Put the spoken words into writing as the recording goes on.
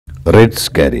Red's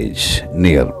Garage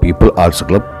near People Arts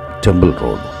Club, Temple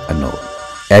Road, Annur.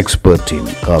 Expert in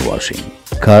car washing,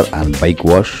 car and bike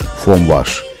wash, foam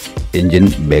wash, engine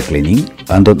bay cleaning,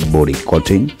 under body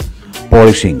coating,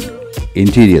 polishing,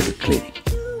 interior cleaning.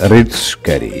 Red's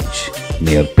Garage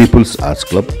near People's Arts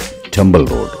Club, Temple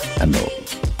Road, Annur.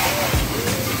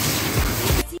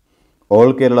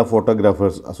 All Kerala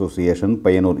Photographers Association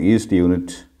Payyanur east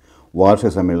unit വാർഷിക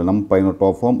സമ്മേളനം Payyanur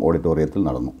top form ഓഡിറ്റോറിയത്തിൽ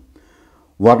നടന്നു.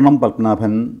 വർണ്ണം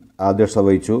പത്മനാഭൻ അധ്യക്ഷത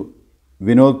വഹിച്ചു.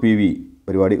 Vinod P V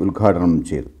പരിപാടി ഉദ്ഘാടനം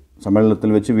ചെയ്തു. സമ്മേളനത്തിൽ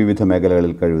വെച്ച് വിവിധ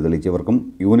മേഖലകളിൽ കഴിവ് തെളിയിച്ചവർക്കും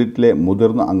യൂണിറ്റിലെ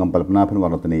മുതിർന്ന അംഗം പത്മനാഭൻ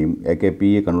വർണ്ണത്തിനെയും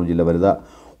AKPE കണ്ണൂർ ജില്ലാ വനിതാ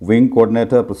വിംഗ്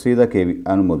കോർഡിനേറ്റർ പ്രസീത KV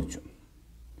അനുമോദിച്ചു.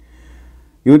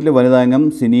 യൂണിറ്റിലെ വനിതാ അംഗം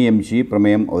സിനി MG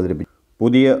പ്രമേയം അവതരിപ്പിച്ചു.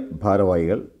 പുതിയ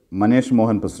ഭാരവാഹികൾ Manesh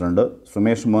Mohan president,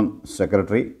 Sumesh Mohan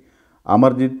secretary,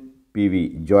 Amarjeet PV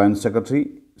joint secretary,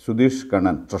 Sudheesh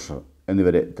Kannan treasurer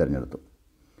എന്നിവരെ തെരഞ്ഞെടുത്തു.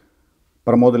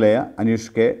 പ്രമോദ് ലയ,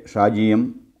 അനീഷ് K, ഷാജി M,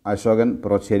 അശോകൻ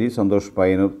പുറച്ചേരി, സന്തോഷ്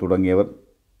പയ്യന്നൂർ തുടങ്ങിയവർ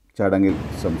ചടങ്ങിൽ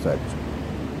സംസാരിച്ചു.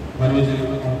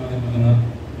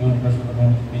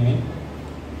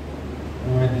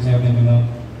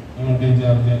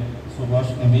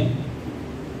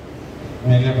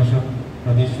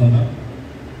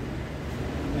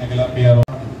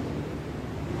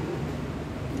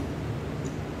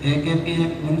 AKPE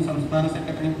മുൻ സംസ്ഥാന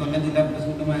സെക്രട്ടറിയും കൊല്ലം ജില്ലാ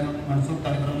പ്രസിഡന്റുമായ മൻസൂർ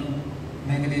തലപ്പുറം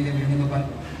മേഖലയിലെ വേണുഗോപാൽ,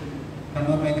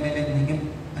 കണ്ണൂർ മേഖലയിലെ നിഖിൽ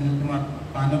അനിൽകുമാർ,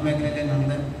 പാനൂർ മേഖലയിലെ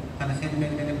നന്ദൻ, തലശ്ശേരി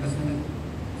മേഖലയിലെ പ്രസിഡന്റ്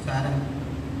ശാരൻ,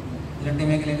 ഇരട്ടി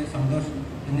മേഖലയിലെ സന്തോഷ്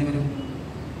എന്നിവരും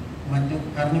മറ്റ്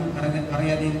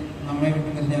അറിയാതെയും നമ്മെ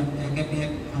വിട്ടുപിരിഞ്ഞ AKPE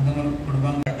അംഗങ്ങളും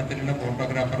കുടുംബാംഗത്തിലുള്ള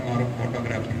ഫോട്ടോഗ്രാഫർമാരും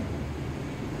ഫോട്ടോഗ്രാഫറും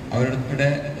അവരുടെ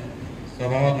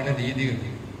സ്വഭാവങ്ങളുടെ രീതികൾ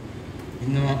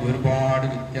ഇന്ന് ഒരുപാട്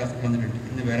വ്യത്യാസം വന്നിട്ടുണ്ട്.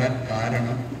 ഇന്ന് വരാൻ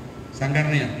കാരണം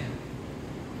സംഘടനയാണ്.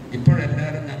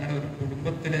 ഇപ്പോഴെല്ലാവരും ഞങ്ങളുടെ ഒരു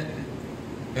കുടുംബത്തിലെ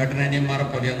ഏട്ടനനിയന്മാരെ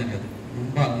പോലെയാണെന്നുള്ളത്.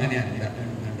 മുമ്പ് അങ്ങനെയല്ല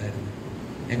ഉണ്ടായിരുന്നു.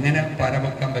 എങ്ങനെ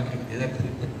പരമക്കാൻ പറ്റും? ഇതൊക്കെ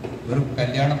ഒരു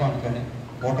കല്യാണ ഫംഗ്ഷന്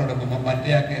ഫോട്ടോ എടുക്കുമ്പോൾ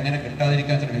മറ്റേയാൾക്ക് എങ്ങനെ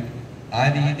കിട്ടാതിരിക്കാൻ ശ്രമിക്കും. ആ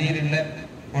രീതിയിലുള്ള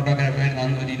ഫോട്ടോഗ്രാഫിയാണ്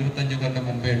നമ്മൾ ഒരു 25 കൊല്ലം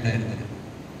മുമ്പേ ഉണ്ടായിരുന്നത്.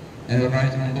 ഞാൻ ഒരു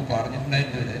പ്രാവശ്യം മുമ്പ്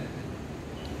പറഞ്ഞിട്ടുണ്ടായിരുന്നത്,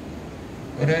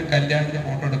 ഒരു കല്യാണത്തിന്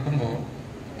ഫോട്ടോ എടുക്കുമ്പോൾ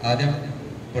ആദ്യം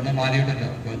പെണ്ണ് മാലയിടല്ലോ.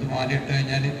 ഇത് മാലയിട്ട്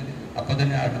കഴിഞ്ഞാൽ അപ്പം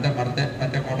തന്നെ അടുത്ത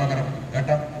മറ്റേ ഫോട്ടോഗ്രാഫർ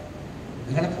കേട്ടോ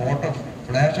നിങ്ങളുടെ ഫോട്ടോ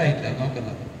ഫ്ലാഷ് ആയിട്ടില്ല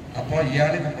നോക്കുന്നത്. അപ്പോൾ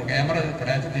ഇയാൾ ക്യാമറ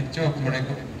ഫ്ലാഷ് തിരിച്ചു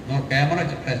വെക്കുമ്പോഴേക്കും ക്യാമറ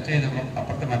ടെസ്റ്റ് ചെയ്തപ്പോൾ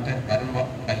അപ്പുറത്ത് മറ്റേ വരുമ്പോൾ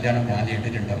കല്യാണം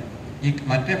മാലയിട്ടിട്ടുണ്ടാവും. ഈ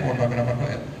മറ്റേ ഫോട്ടോഗ്രാഫർ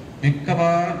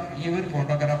മിക്കവാറും ഈ ഒരു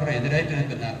ഫോട്ടോഗ്രാഫർ എതിരായിട്ട്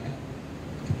നിൽക്കുന്ന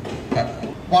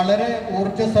വളരെ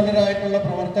ഊർജ്ജസ്വലരായിട്ടുള്ള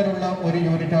പ്രവർത്തനമുള്ള ഒരു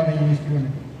യൂണിറ്റാണ് ഈ ഈസ്റ്റ്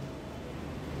യൂണിറ്റ്.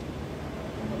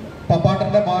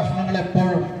 പപ്പാട്ടന്റെ ഭാഷണങ്ങൾ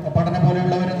എപ്പോഴും പപ്പാട്ടനെ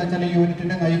പോലെയുള്ളവരെന്ന് വെച്ചാൽ ഈ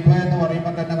യൂണിറ്റിന്റെ നയിക്കുക എന്ന്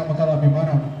പറയുമ്പോൾ തന്നെ നമുക്കത്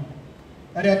അഭിമാനമാണ്.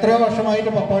 കാര്യം എത്രയോ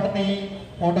വർഷമായിട്ട് പപ്പാട്ടൻ ഈ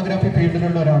ഫോട്ടോഗ്രാഫി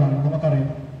ഫീൽഡിലുള്ള ഒരാളാണ്, നമുക്കറിയാം.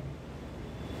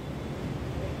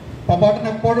 പപ്പാട്ടൻ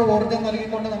എപ്പോഴും ഊർജ്ജം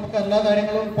നൽകിക്കൊണ്ട് നമുക്ക് എല്ലാ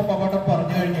കാര്യങ്ങളും ഇപ്പൊ പപ്പാട്ടൻ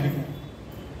പറഞ്ഞു കഴിഞ്ഞിരിക്കും.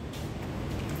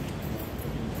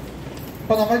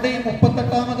 ഇപ്പൊ നമ്മളുടെ ഈ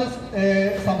 38ാമത്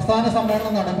സംസ്ഥാന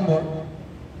സമ്മേളനം നടക്കുമ്പോൾ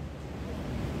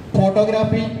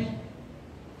ഫോട്ടോഗ്രാഫി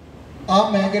ആ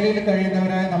മേഖലയിൽ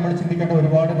കഴിയുന്നവരായി നമ്മൾ ചിന്തിക്കേണ്ട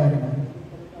ഒരുപാട് കാര്യമാണ്.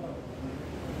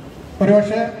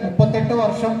 ഒരുപക്ഷെ 38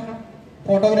 വർഷം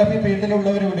ഫോട്ടോഗ്രാഫി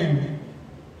ഫീൽഡിലുള്ളവരിവിടെയുണ്ട്.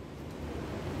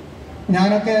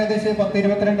 ഞാനൊക്കെ ഏകദേശം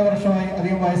 10-22 വർഷമായി,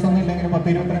 അധികം വയസ്സൊന്നും ഇല്ലെങ്കിലും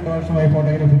 10-22 വർഷമായി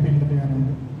ഫോട്ടോഗ്രാഫി ഫീൽഡിൽ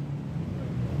ചെയ്യാനുണ്ട്.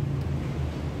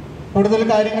 കൂടുതൽ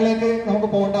കാര്യങ്ങളിലേക്ക് നമുക്ക്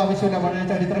പോകേണ്ട ആവശ്യമില്ല, പഴയ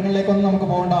ചരിത്രങ്ങളിലേക്കൊന്നും നമുക്ക്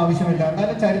പോകേണ്ട ആവശ്യമില്ല.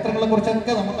 എന്നാലും ചരിത്രങ്ങളെ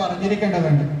കുറിച്ചൊക്കെ നമുക്ക്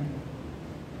അറിഞ്ഞിരിക്കേണ്ടതുണ്ട്.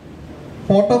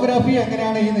 ഫോട്ടോഗ്രാഫി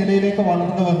എങ്ങനെയാണ് ഈ നിലയിലേക്ക്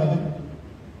വളർന്നു വന്നത്,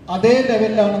 അതേ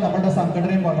ലെവലിലാണ് നമ്മുടെ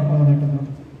സംഘടനയും വളർന്നു വന്നിട്ടുള്ളത്.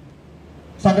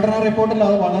 സംഘടനാ റിപ്പോർട്ടിൽ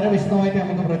അത് വളരെ വിശദമായിട്ട്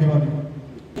നമുക്ക് പ്രതിപാദിക്കും.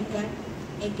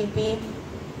 AKPE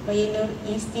പയ്യന്നൂർ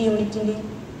ഈസ്റ്റ് യൂണിറ്റിന്റെ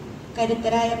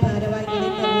കരുത്തരായ ഭാരവാഹികളെ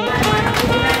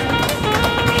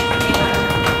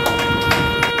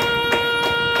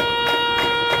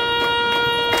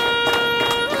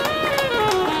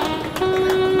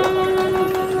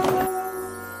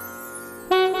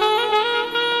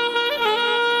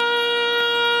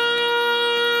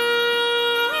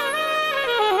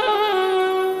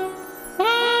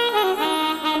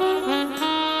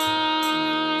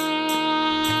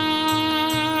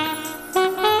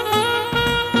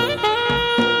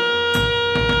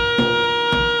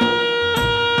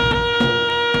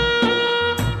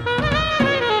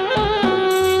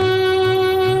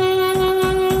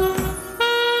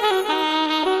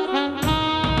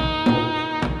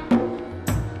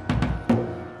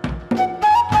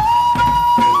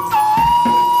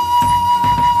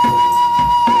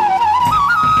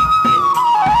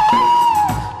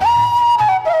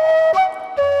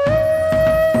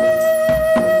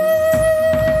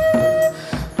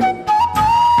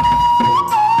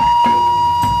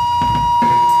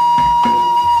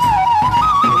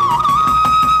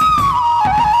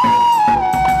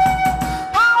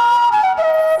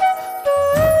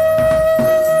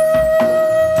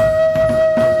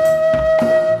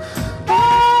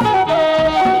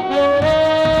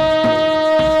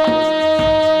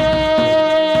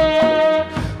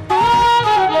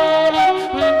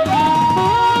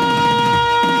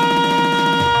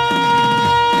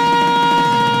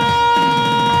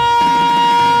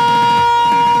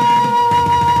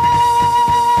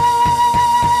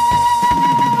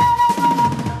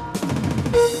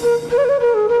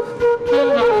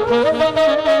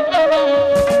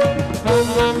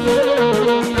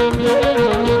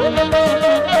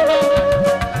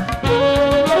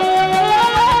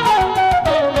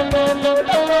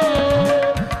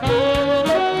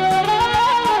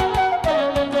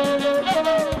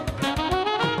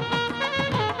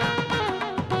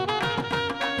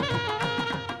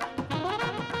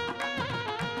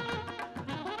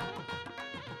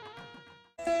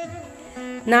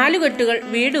നാലുകെട്ടുകൾ,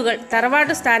 വീടുകൾ,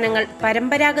 തറവാട് സ്ഥാനങ്ങൾ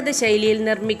പരമ്പരാഗത ശൈലിയിൽ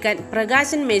നിർമ്മിക്കാൻ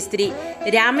പ്രകാശൻ മേസ്ത്രി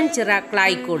രാമൻ ചിറ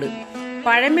ക്ലായിക്കോട്.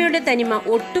 പഴമയുടെ തനിമ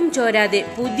ഒട്ടും ചോരാതെ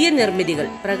പുതിയ നിർമ്മിതികൾ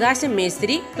പ്രകാശൻ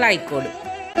മേസ്ത്രി ക്ലായിക്കോട്.